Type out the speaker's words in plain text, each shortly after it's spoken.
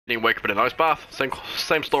Didn't wake up in an ice bath.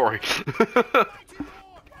 Same story.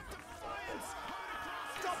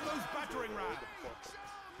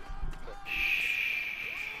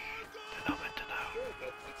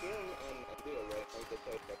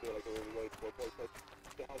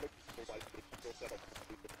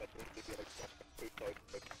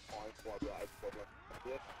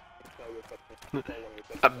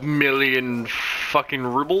 A million fucking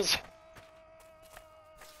rubles.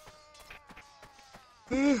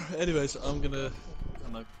 Anyways, I'm gonna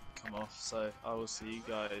come off, so I will see you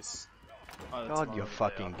guys. God, you're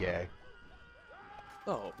fucking gay.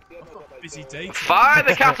 Oh, I've got a busy day. Fire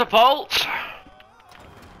the catapult!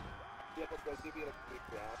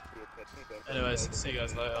 Anyways, see you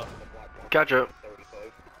guys later. Gotcha.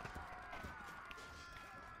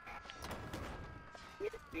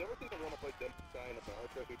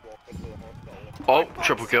 Oh,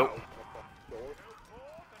 triple kill.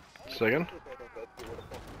 Second.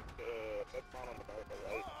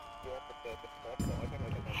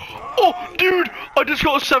 Oh, dude! I just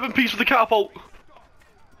got a 7-piece with the catapult!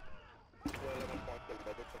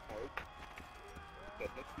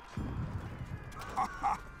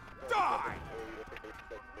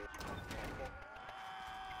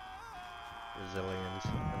 Resilience,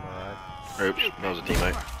 am I right? Oops, that was a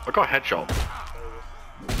teammate. I got a headshot.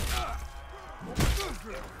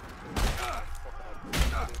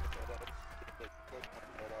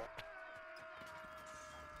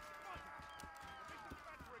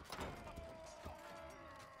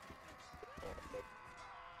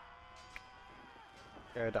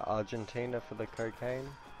 Go to Argentina for the cocaine.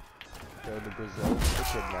 Go to Brazil for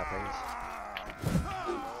kidnappings.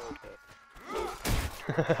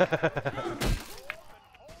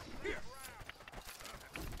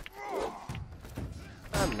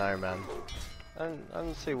 I don't know, man. I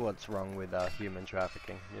don't see what's wrong with human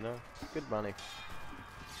trafficking, you know? Good money.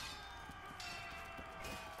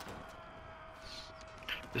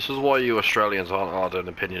 This is why you Australians aren't allowed an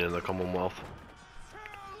opinion in the Commonwealth.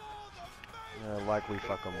 Like we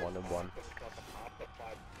fucking wanted one.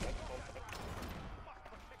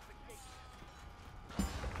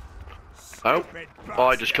 Oh,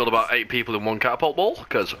 I just killed about 8 people in one catapult ball,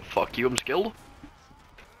 because fuck you, I'm skilled.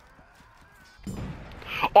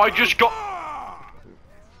 I just got...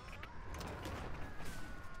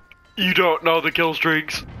 You don't know the kill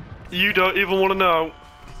streaks. You don't even want to know.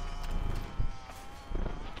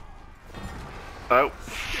 Oh.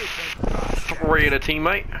 3 and a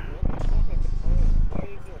teammate.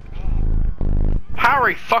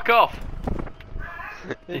 Harry, fuck off.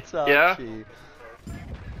 It's yeah? Archie.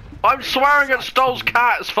 I'm swearing at Stoll's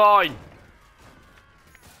cat, it's fine.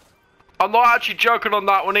 I'm not actually joking on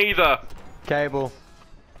that one either. Cable.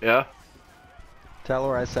 Yeah? Tell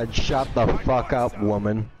her I said shut the fuck up,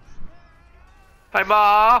 woman. Hey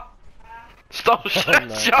Ma! Stoll said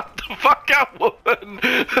no. shut the fuck up, woman!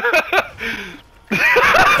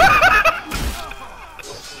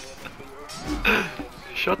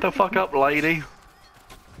 Shut the fuck up, lady.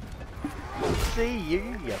 See you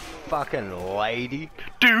fucking lady.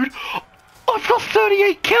 Dude, I've got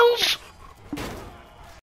 38 kills!